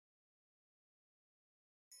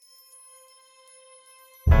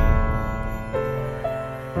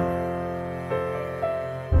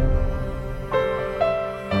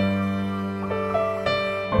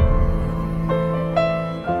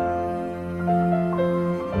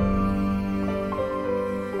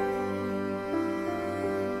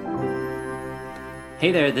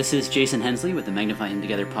Hey there, this is Jason Hensley with the Magnify Him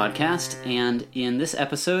Together podcast, and in this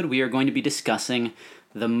episode we are going to be discussing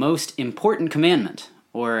the most important commandment,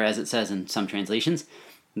 or as it says in some translations,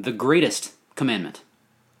 the greatest commandment.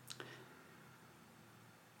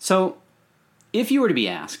 So, if you were to be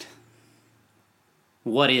asked,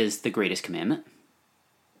 what is the greatest commandment?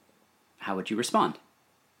 How would you respond?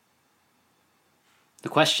 The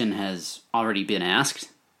question has already been asked.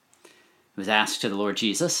 It was asked to the Lord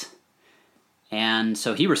Jesus. And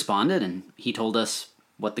so he responded, and he told us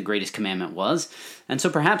what the greatest commandment was. And so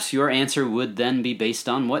perhaps your answer would then be based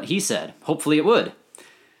on what he said. Hopefully it would.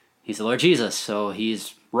 He's the Lord Jesus, so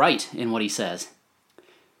he's right in what he says.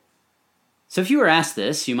 So if you were asked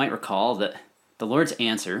this, you might recall that the Lord's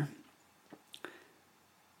answer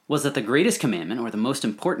was that the greatest commandment, or the most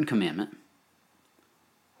important commandment,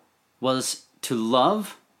 was to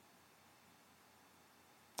love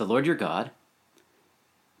the Lord your God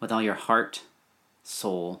with all your heart,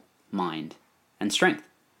 soul, mind, and strength.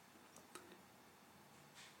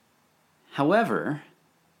 However,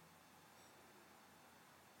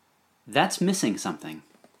 that's missing something.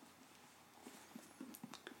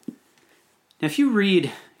 Now, if you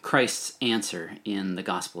read Christ's answer in the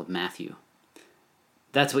Gospel of Matthew,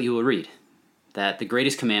 that's what you will read, that the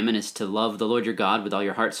greatest commandment is to love the Lord your God with all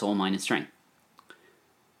your heart, soul, mind, and strength.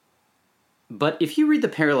 But if you read the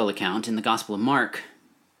parallel account in the Gospel of Mark,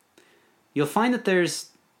 you'll find that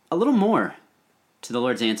there's a little more to the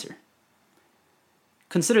Lord's answer.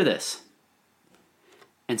 Consider this,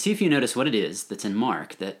 and see if you notice what it is that's in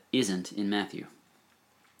Mark that isn't in Matthew.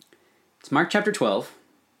 It's Mark chapter 12,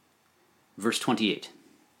 verse 28.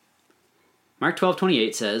 Mark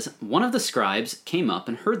 12:28 says, "One of the scribes came up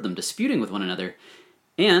and heard them disputing with one another,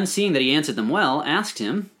 and seeing that he answered them well, asked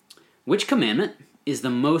him, 'Which commandment is the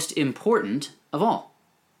most important of all?'"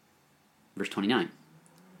 Verse 29.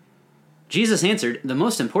 Jesus answered, "The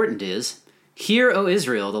most important is, 'Hear, O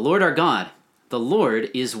Israel, the Lord our God, the Lord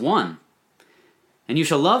is one. And you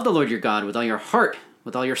shall love the Lord your God with all your heart,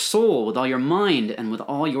 with all your soul, with all your mind, and with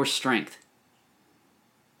all your strength.'"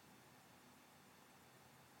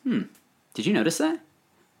 Did you notice that?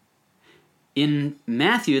 In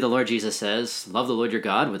Matthew, the Lord Jesus says, "Love the Lord your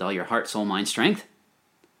God with all your heart, soul, mind, strength."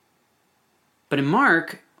 But in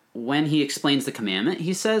Mark, when he explains the commandment,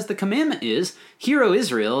 he says the commandment is, "Hear, O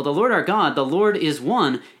Israel, the Lord our God, the Lord is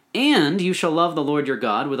one, and you shall love the Lord your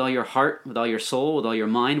God with all your heart, with all your soul, with all your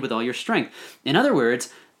mind, with all your strength." In other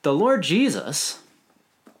words, the Lord Jesus,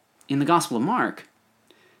 in the Gospel of Mark,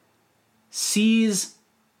 sees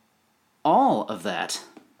all of that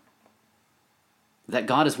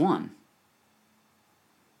God is one,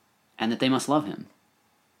 and that they must love him.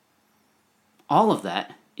 All of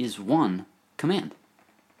that is one command.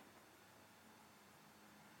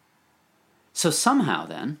 So somehow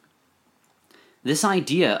then, this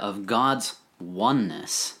idea of God's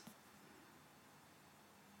oneness,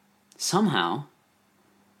 somehow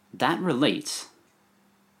that relates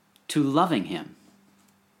to loving him.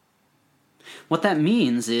 What that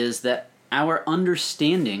means is that our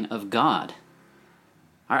understanding of God,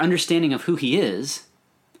 our understanding of who he is,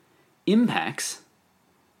 impacts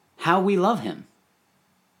how we love him.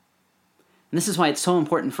 And this is why it's so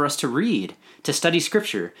important for us to read, to study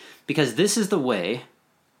Scripture, because this is the way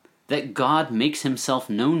that God makes himself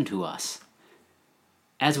known to us.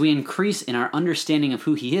 As we increase in our understanding of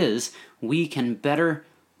who he is, we can better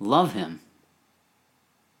love him.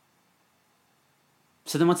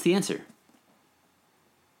 So then what's the answer?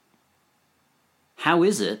 How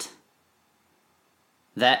is it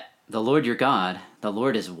that the Lord your God, the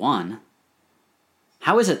Lord is one?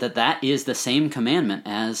 How is it that that is the same commandment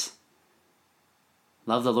as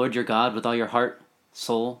love the Lord your God with all your heart,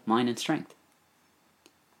 soul, mind, and strength?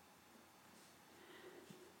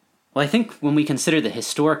 Well, I think when we consider the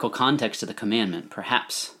historical context of the commandment,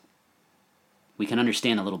 perhaps we can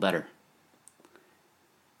understand a little better.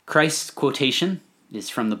 Christ's quotation is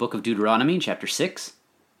from the book of Deuteronomy, chapter 6.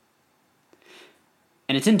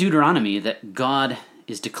 And it's in Deuteronomy that God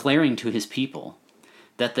is declaring to his people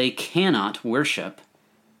that they cannot worship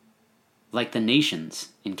like the nations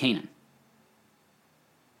in Canaan.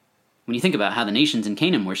 When you think about how the nations in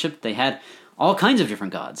Canaan worshipped, they had all kinds of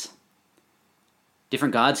different gods.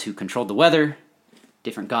 Different gods who controlled the weather,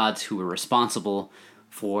 different gods who were responsible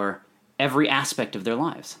for every aspect of their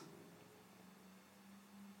lives.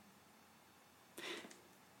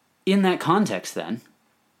 In that context, then,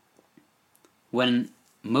 when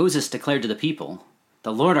Moses declared to the people,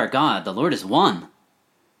 "The Lord our God, the Lord is one,"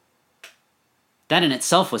 that in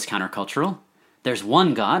itself was countercultural. There's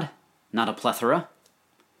one God, not a plethora.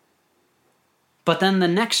 But then the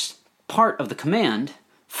next part of the command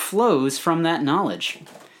flows from that knowledge.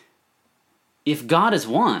 If God is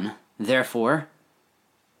one, therefore,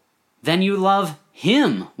 then you love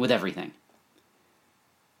him with everything.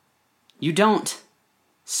 You don't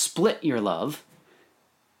split your love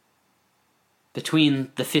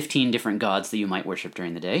between the 15 different gods that you might worship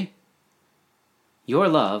during the day. Your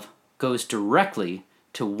love goes directly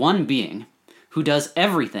to one being who does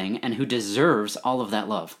everything and who deserves all of that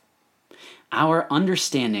love. Our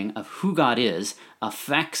understanding of who God is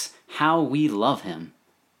affects how we love him.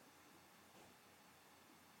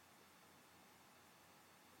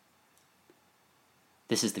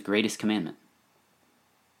 This is the greatest commandment.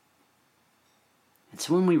 And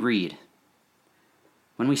so when we read,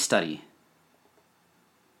 when we study,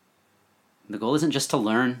 the goal isn't just to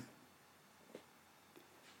learn.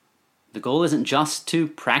 The goal isn't just to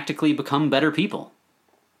practically become better people.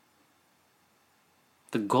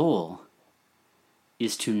 The goal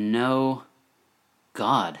is to know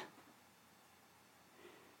God.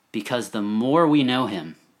 Because the more we know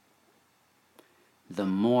him, the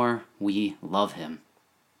more we love him.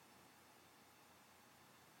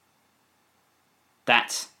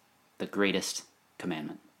 That's the greatest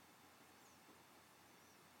commandment.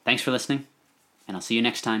 Thanks for listening, and I'll see you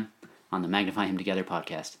next time on the Magnify Him Together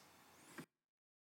podcast.